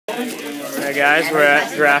Hi guys, we're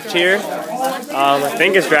at Draft here. I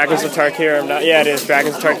think it's Dragons of Tarkir. I'm not. Yeah, it is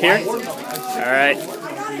Dragons of Tarkir. All right.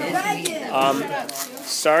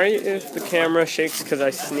 Sorry if the camera shakes because I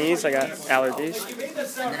sneeze. I got allergies.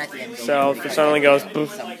 So if it suddenly goes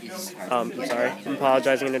poof, I'm sorry. I'm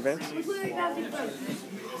apologizing in advance.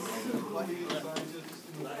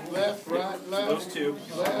 Left, right, left. Those two.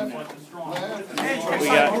 Left, left. We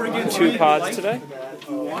got 2 pods today.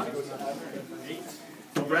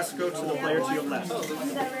 The rest go to the player to your left.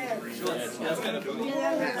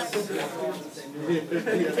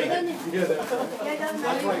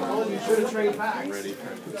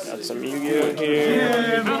 Got some Yu-Gi-Oh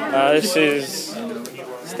here. This is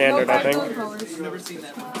standard, I think.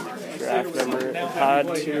 Draft number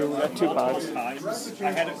pod 2. We got 2 pods. I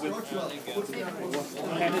had it with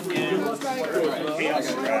Chaos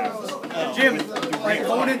Draft. Jim, my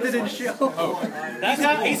opponent didn't show.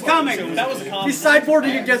 He's coming. That was a compliment. He's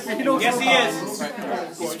sideboarding against me. Yes, he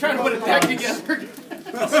is. He's trying to put a deck together.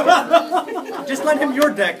 Just let him your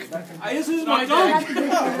deck. This is my deck.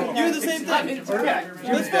 You're the same thing.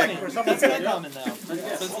 That's funny. That's not common now. So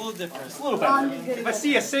it's a little different. It's a little better. If I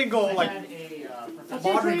see a single, like,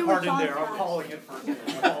 modern card in there, I'm calling it for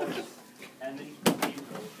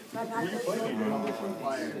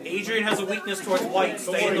Adrian has a weakness towards white.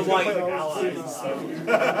 Stay in the white.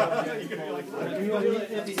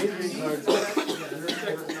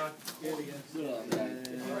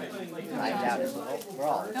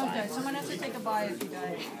 No, someone has to take a bite if you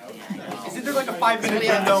die. Isn't there like a 5-minute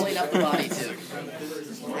Yeah, window? clean up the body too.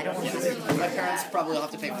 I don't want to. My parents probably will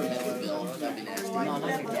have to pay for a medical bill. That'd be nasty. No,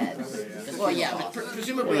 unless you're dead. Well, yeah, but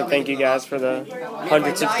presumably. Well, thank you guys for the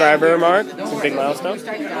 100 subscriber mark. It's a big milestone.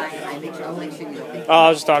 Oh, I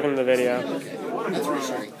was just talking to the video. That's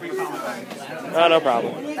reassuring. Oh, no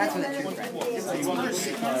problem. That's what it's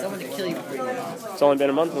someone to kill you before you die. It's only been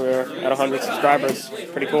a month. We were at 100 subscribers.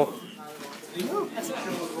 Pretty cool.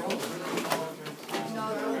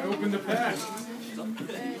 Open the pack.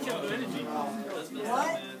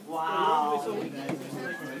 Wow.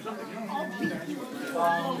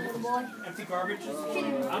 Empty garbage.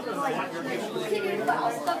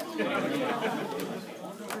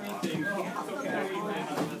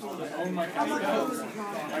 Oh my God.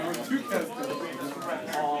 I want 2 tests.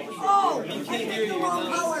 You can't hear you.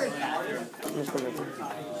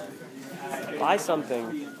 Buy something.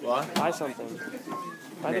 What? Buy something.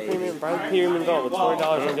 Buy the premium gold. It's $40.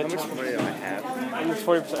 How much money do I have? And it's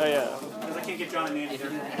 40%. Oh, yeah. Because I can't get John and Nancy.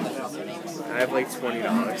 I have like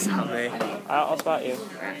 $20 on me. I'll spot you.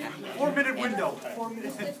 4-minute window.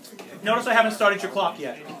 Notice I haven't started your clock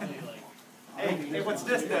yet. Hey, what's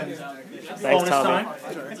this then? Thanks, Bonus Tommy.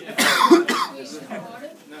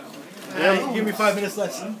 time. Give me 5 minutes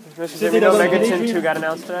less. Did we know Megaton 2 got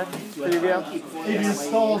announced today for Yu-Gi-Oh? Do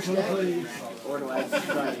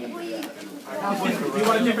you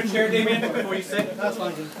want a different chair, Damien, before you sit? That's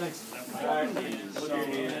fine, thanks.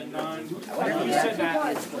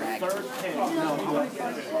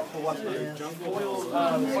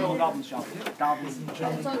 Foil Goblin Shop.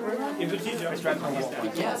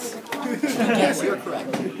 Yes. Yes, you're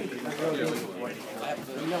correct.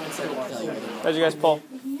 How'd you guys pull?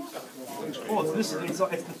 Oh, it's the You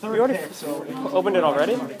third already pick, so... opened it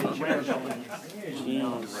already? Jeez.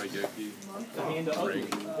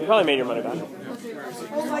 You probably made your money back. I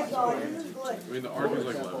mean, the arc is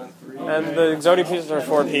like 11. And the Exodia pieces are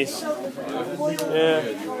 4 piece. Yeah.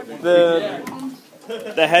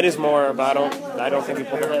 The head is more, but I don't think you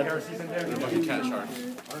pulled the head. Lucky cat shark.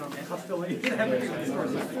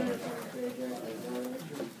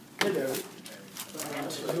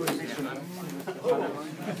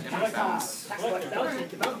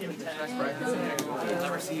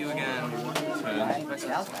 Never see you again.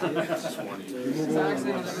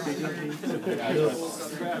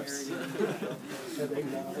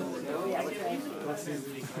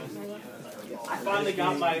 I finally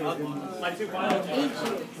got my 2 finals.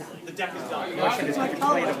 The deck is done. You're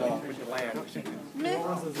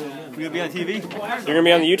gonna be on TV? You're gonna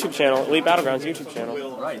be on the YouTube channel, Elite Battlegrounds YouTube channel.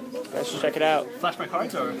 Right. Guys should check it out. Flash my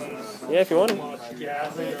cards or? Yeah, if you want to.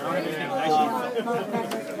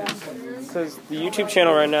 Because the YouTube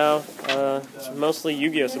channel right now, it's mostly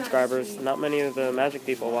Yu-Gi-Oh subscribers. Not many of the Magic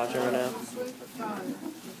people watching right now.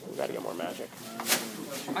 We gotta get more Magic.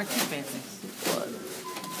 Aren't too fancy. What?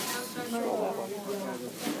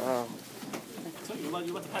 Wow. You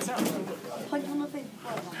let the pass out.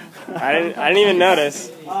 I didn't even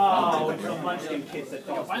notice. Oh, it's a bunch of kids that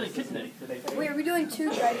finally kids today. Wait, are we doing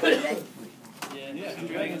 2 dragons today? Yeah, 2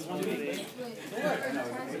 dragons, 1 big.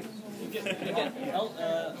 Again,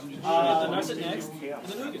 Narset next, and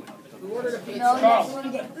then Ugin. No, next one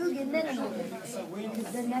we get Ugin, then Ugin.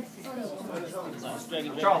 Because the next is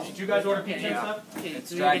Charles, did you guys order pizza and stuff?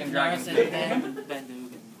 It's Dragon.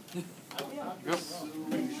 You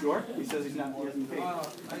sure? He says he's not. He hasn't paid.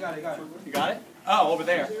 I got it. You got it? Oh, over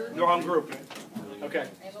there. Your home group. Okay.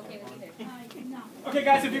 Okay,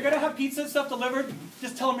 guys, if you're gonna have pizza and stuff delivered,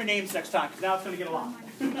 just tell them your names next time, because now it's gonna get a lot.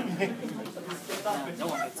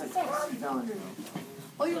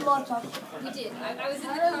 Oh, you lost talk. We did. I was in the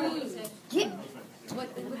car and you said, Get.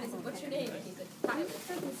 what's your name? He said, Tyler.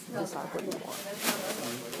 Decide what you want.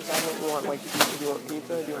 Decide what you want. Like, do you want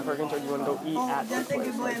pizza? Do you want Perkins? Or do you want to go eat at the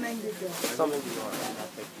place? Something.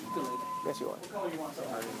 Yes, you are.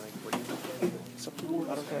 It's up to you.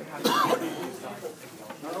 I don't care.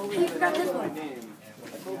 You forgot this one.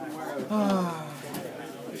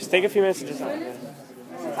 Just take a few minutes to decide.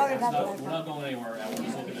 We're not going anywhere.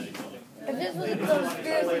 If this was a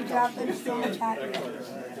conspiracy drop, it'd be so much happier.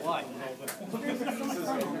 Why?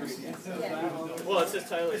 Well, it says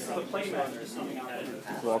Tyler. This is the playmat or something.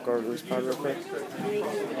 Walk over to this part real quick. For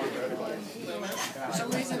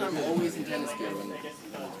some reason, I'm always in tennis gear when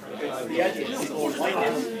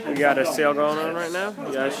We got a sale going on right now.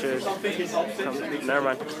 You guys should come. Never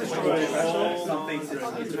mind.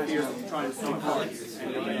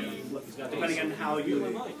 Depending on how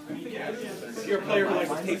you, if you're a player who likes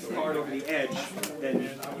to take the card over the edge, then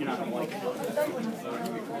you're not going to like it. I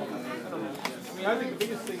mean, I think the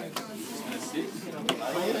biggest thing is I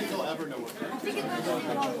don't think they'll ever know what. I think it's going to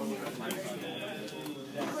be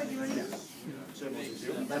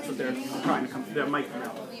That's what they're trying to come. That might come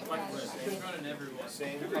out.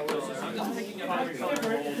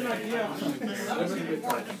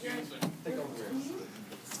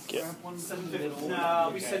 Yeah.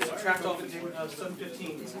 No, we said subtract off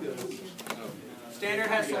 715. It's good. Standard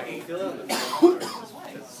has to 8.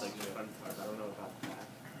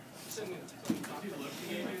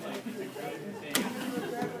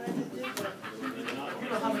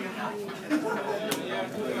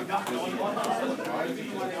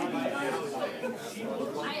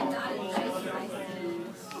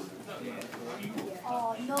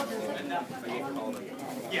 Oh, no, there's like...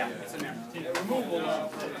 Yeah, it's in there.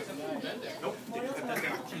 Nope, they cut that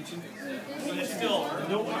down. So there's still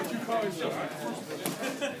no 2 cards.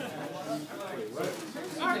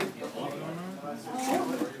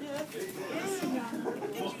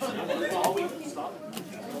 All we stop.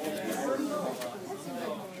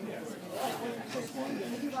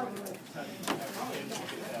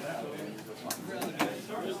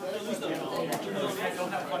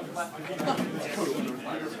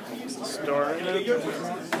 Store.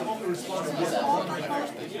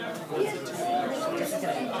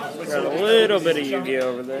 Got a little bit of Yu-Gi-Oh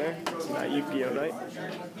over there. It's not Yu-Gi-Oh, right?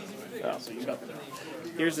 Oh, so you got that.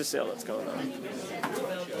 Here's the sale that's going on.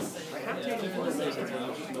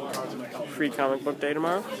 Free comic book day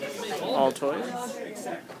tomorrow. All toys.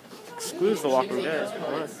 Excludes The Walking Dead.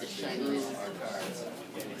 All right.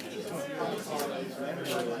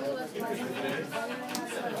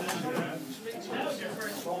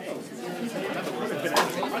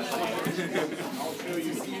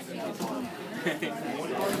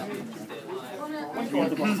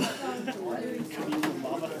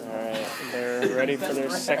 Alright, they're ready for their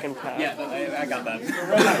second pack. Yeah, I got that.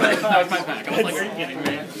 That was my pack. I was like, are you kidding me?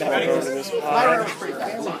 That'll go to this pile.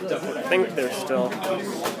 I think they're still.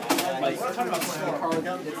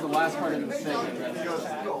 It's the last part of the segment.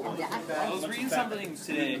 I was reading something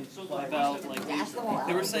today about, like,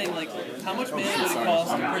 they were saying, like, how much mana would it cost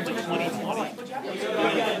to print a 2020?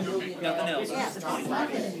 Nothing else. How much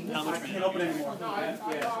mana? How much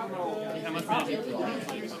mana do you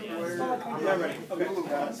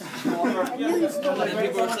And then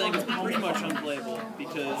people were saying it's pretty much unplayable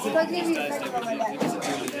because these guys type of thing. Because it's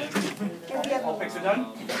really dead. All picks are done?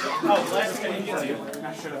 Oh, last thing you I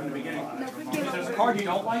should have in the beginning. If there's a card you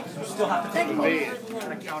don't like, you still have to take it.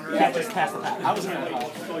 Yeah, just pass the pack. I was going to.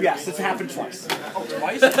 Yes, it's happened twice. Oh,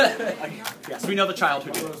 twice? Yes, we know the child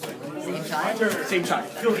who did it. Same child? Same child.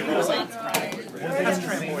 It was like, that's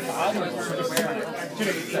transported.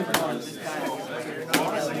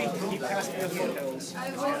 He passed me the photos.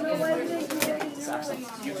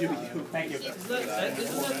 You do. Thank you.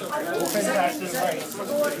 We'll finish this right.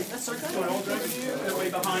 They're way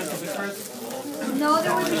behind for the first. No,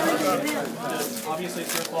 there was no Obviously,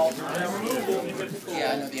 it's your fault. Yeah,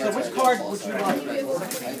 I know the So which card would you like?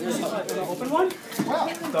 The open one?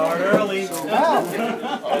 Start early.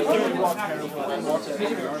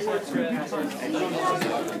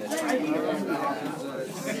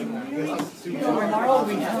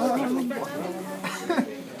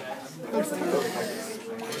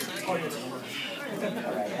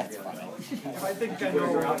 Alright, that's funny. I think I know.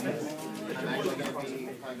 I'm actually going to be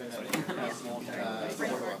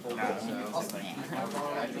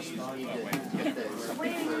I just need to get the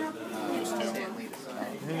Stanley to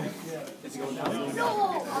sign. Is he going down? No!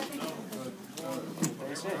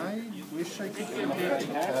 I wish I could get it.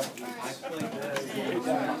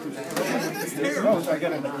 Oh, so I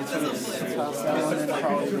got that one and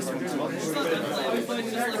probably this one too.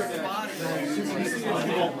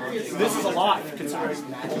 This is a lot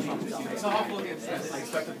considering. I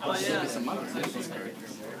expected some money.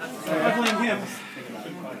 I blame him.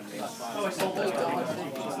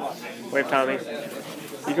 Wave, Tommy.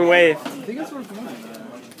 You can wave. I think it's worth money.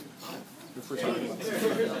 The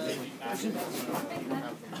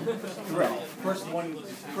first one.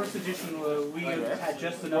 First edition, we had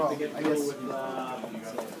just enough to get through with.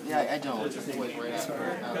 Yeah, I don't.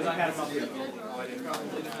 Because I had him up here.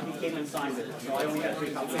 He came and signed it, so I only had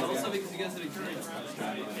 3 copies. Also because you guys did experience.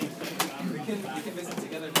 We can visit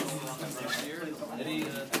together next year. Eddie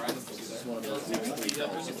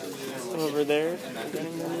Over there.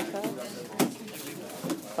 Getting the new pack.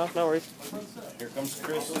 Oh, no worries. Here comes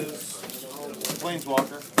Chris's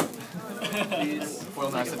Planeswalker.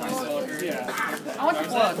 Foil Massive. Yeah. I want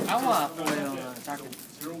foil.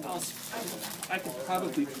 I could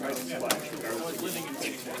probably try to splash.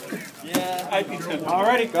 Yeah.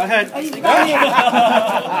 Alrighty, go ahead. Are you hey.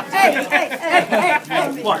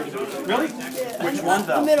 What? Really? Which one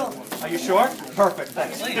though? The middle. Are you sure? Perfect,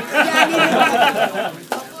 thanks. Yeah, I need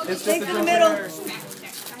it. It's Take the middle. Is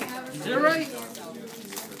that right?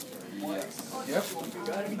 Yep.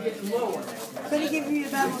 Could he give you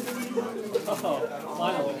the bad one?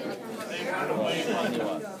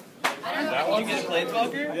 Did you get a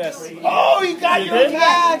Planeswalker? Yes. Oh, you got your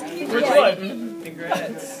Yeah, Which one?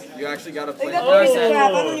 Congrats. You actually got a They plane. got the big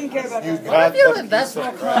crap. I don't even care about that. That's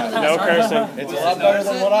more common than No cursing. It's a lot better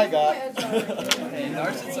than what I got. Hey,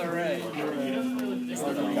 Narson's alright.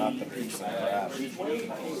 Got the piece of crap.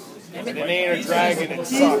 If it ain't a dragon, it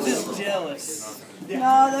He's sucks. just jealous. No,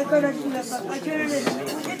 that card actually left. I traded it.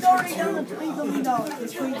 It's already down to $20.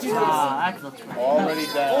 It's $22. Already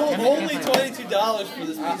down. Only $22 for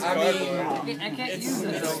this piece of I can't use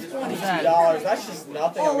it. $20. That's just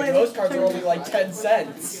nothing. Oh, I wait, mean, those cards are only like 10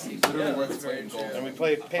 cents. And we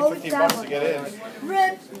paid Oh, $15 to get in.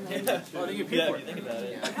 Rip. Oh, you pay for it. Think about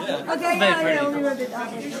it. Yeah. Okay, yeah, only rip it.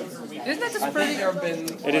 Isn't that just pretty? There have been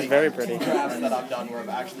It is very pretty. drafts that I've done where I've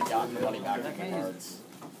actually gotten the money back from the cards.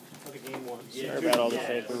 Sorry about all the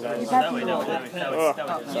shaking, guys. You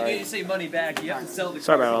Sorry. get say money back, you have to sell the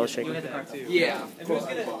Sorry about all the shaking. Yeah. And who's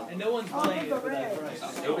gonna? And no one's playing it for that price.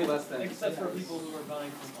 It'll be less than. Except for people who are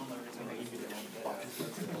buying from online.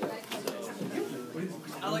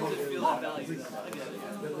 I like to feel that value. I get it.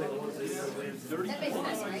 That makes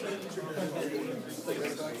sense, right?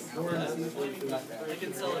 I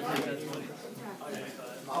can sell it for that money.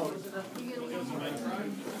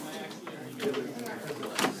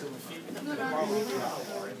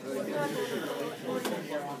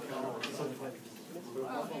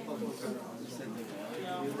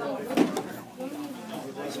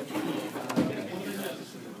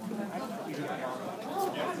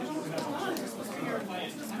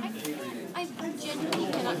 I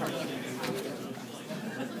genuinely cannot forget it.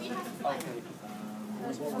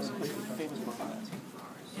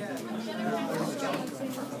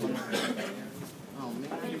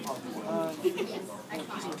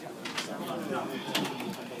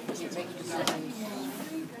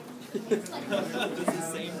 It's the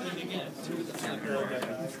same thing again.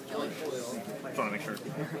 I want to make sure.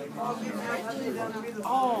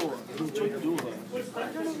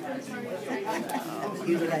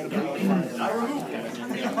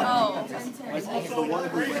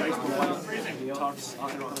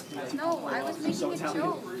 No, I was making a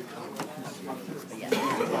joke.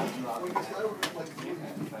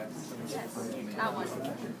 Yes, that one.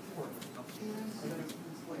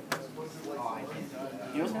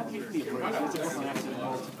 You don't have to be for the approach. It's going to have to be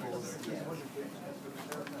multiples.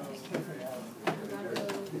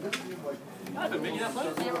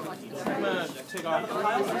 They were watching the I'm going to take off the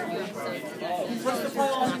pile. What's the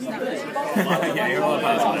pile? Yeah, you're both I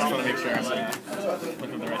just want to make sure I'm looking at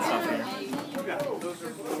the right stuff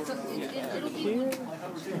here.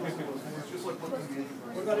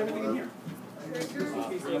 What about everything in here?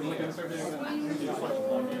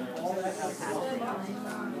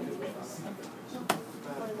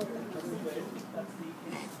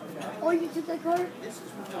 Oh, you took that card?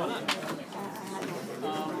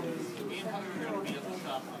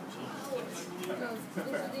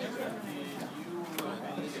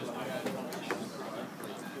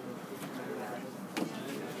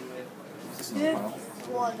 Yeah.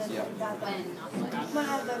 Yeah.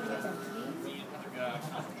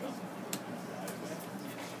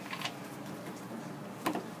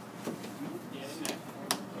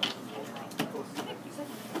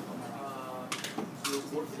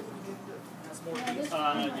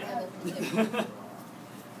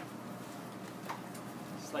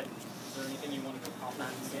 Slightly. Is there anything you want to comment on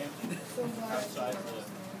the game? Outside the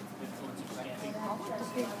influence of camping?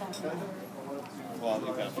 Well, you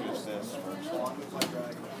gotta finish this first.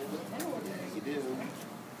 You do.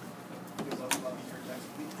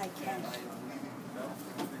 I can't.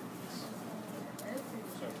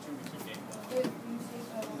 So 2 weeks of game.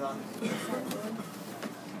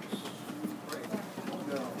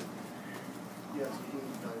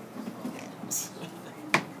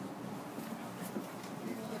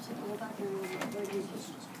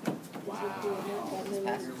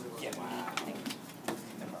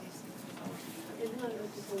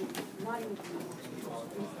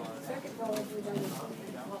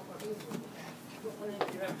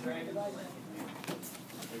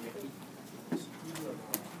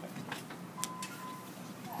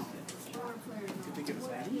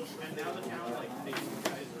 And now that now, like, you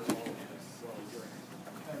guys are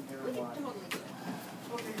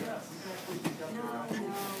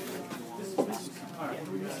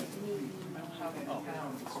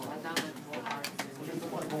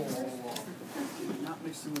Not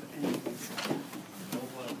mixing with anything.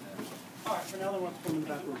 Alright, for now, I want to put them in the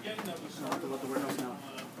back room. So I have to let the warehouse know.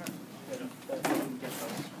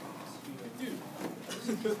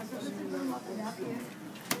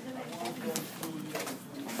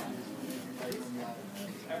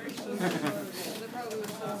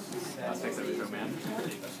 That's next episode, man.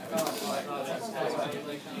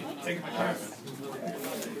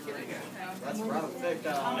 That's rough. Thick,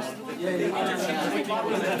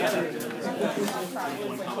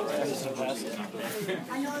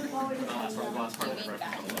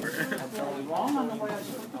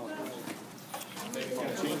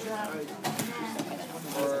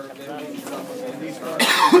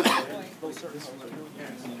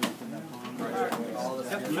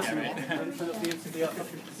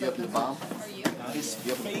 The bomb? I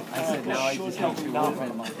said no, I just have to open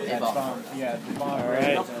that bomb. Yeah, the bomb.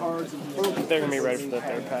 Alright. They're going to be ready for the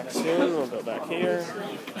third pack soon. We'll go back here.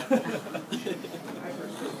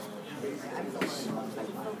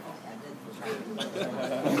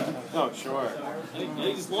 Oh, sure.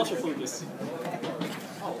 You just lost your focus.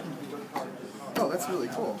 Oh, that's really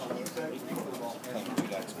cool.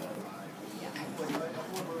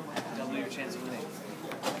 Double your chance of winning.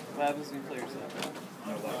 What happens when you play yourself?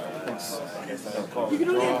 You can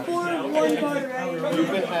only have 4 of one card, right? You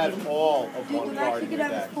can have all of You one can card actually in get your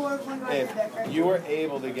up deck. to 4 of one card in the deck, right? If you were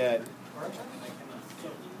able to get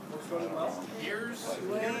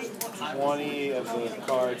 20 of the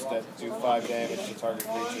cards that do 5 damage to target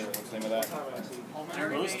creature, what's the name of that?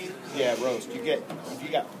 Roast? Yeah, roast. If you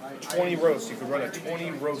got 20 roasts, you could run a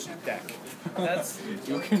 20 roast deck. That's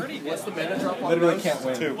pretty good. What's the mana drop on Literally those? can't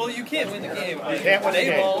win. 2. Well, you can't win the game. You can't win the They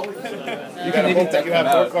game. will. You gotta hope that you have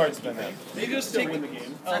more cards than them. They just take win the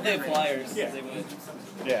game. Oh, they have flyers. Yeah. They win.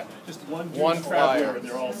 Yeah. Just one One traveler flyer. and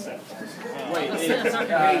they're all set. Wait,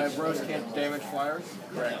 Rose can't damage flyers?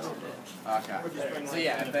 Correct. Okay. So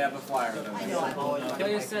yeah, if they have a flyer, then Can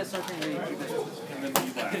I just set certain Get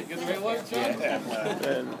the right one?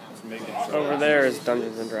 And over there is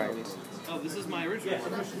Dungeons and Dragons. Oh, this is my original.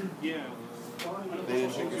 Yeah. They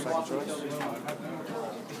didn't pick your second choice?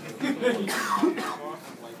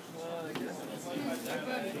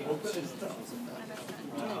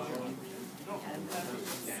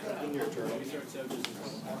 In your turn.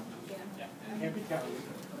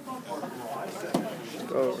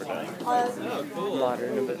 Go over to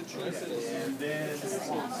modern a bit.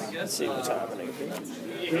 Let's see what's happening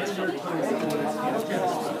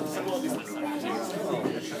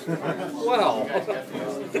Well.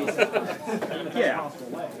 Yeah.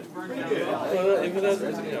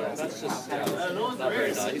 That's just not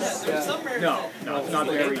very nice. No, it's not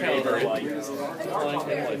very light.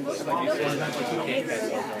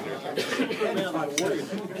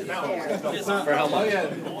 For how much?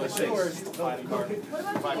 It's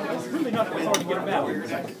really not that hard to get them out.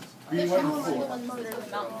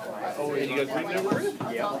 Oh, and you go green there with it?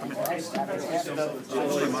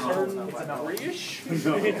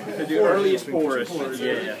 The earliest forest.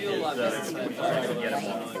 Yeah.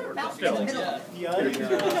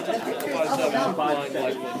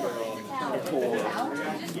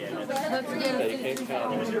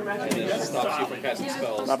 Stops you from casting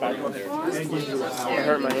spells. Not bad. I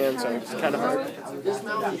hurt my hand, so it's kind of hard.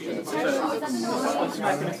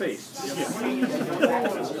 Smack in the face.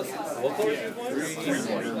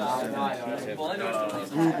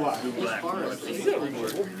 Blue black.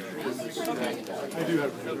 I do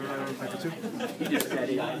have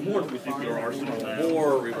more nuclear arsenal.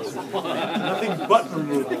 More removal. Nothing but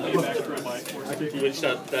removal. Which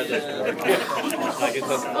that doesn't work. I can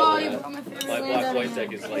tell my black-white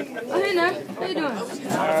deck is like... Oh, hey, Nick. How you doing?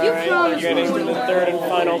 Alright, we're getting to the third and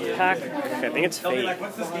final pack. Okay, I think it's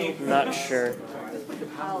Fate. Not sure.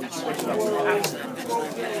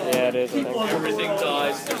 Yeah, it is. I think. Everything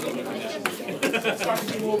dies.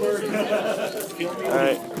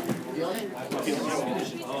 Alright.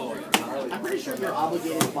 I'm pretty sure you're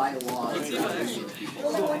obligated by law.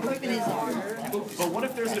 But what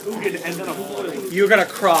if there's an Ugin and then a foil? You're gonna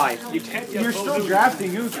cry. You're still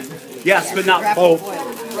drafting Ugin. Yes, but not both.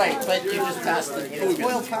 Right, but you just passed the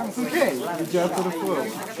foil counts. Okay, you drafted a foil.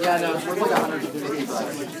 Yeah, no, it's worth like 150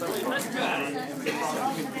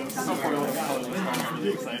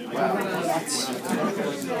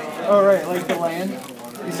 Alright, like the land.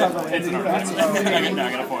 You saw the land in the back?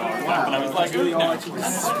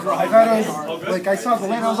 I saw the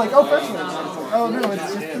land, I was like, oh, first one. Oh no,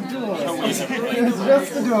 it's just the duel. It's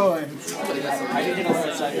just the duel.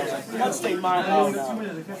 Let's take my home now.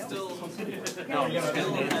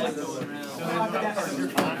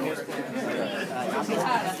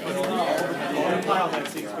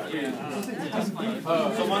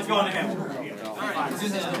 Someone's going to him.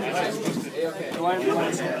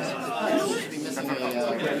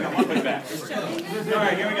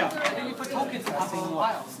 Alright, here we go.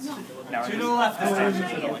 Now, to the left this time.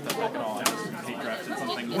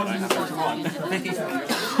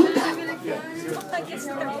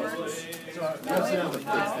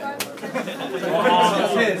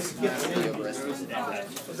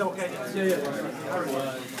 Is that okay? Yeah.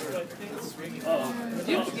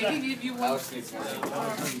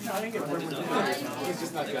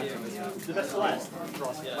 The best to last.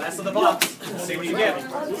 Last of the box. See what you get.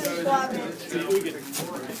 Ugin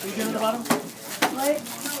at the bottom?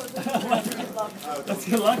 That's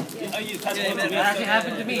good luck. That actually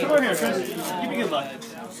happened to me. Come over here, Chris. Give me good luck.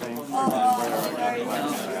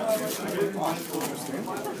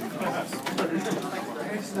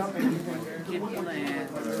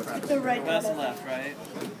 The right That's left, right?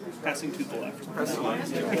 Passing to the left. Press the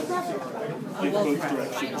left. In both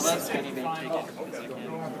directions. Well, that's going to be taken because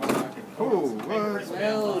I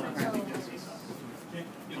can't.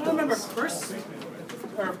 I remember Chris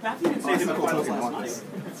or Matthew didn't say the finals last night.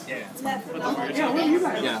 Yeah, where are you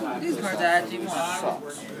guys? These cards I actually want.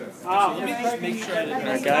 Let me just make sure I didn't.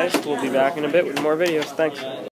 Alright guys, we'll be back in a bit with more videos. Thanks.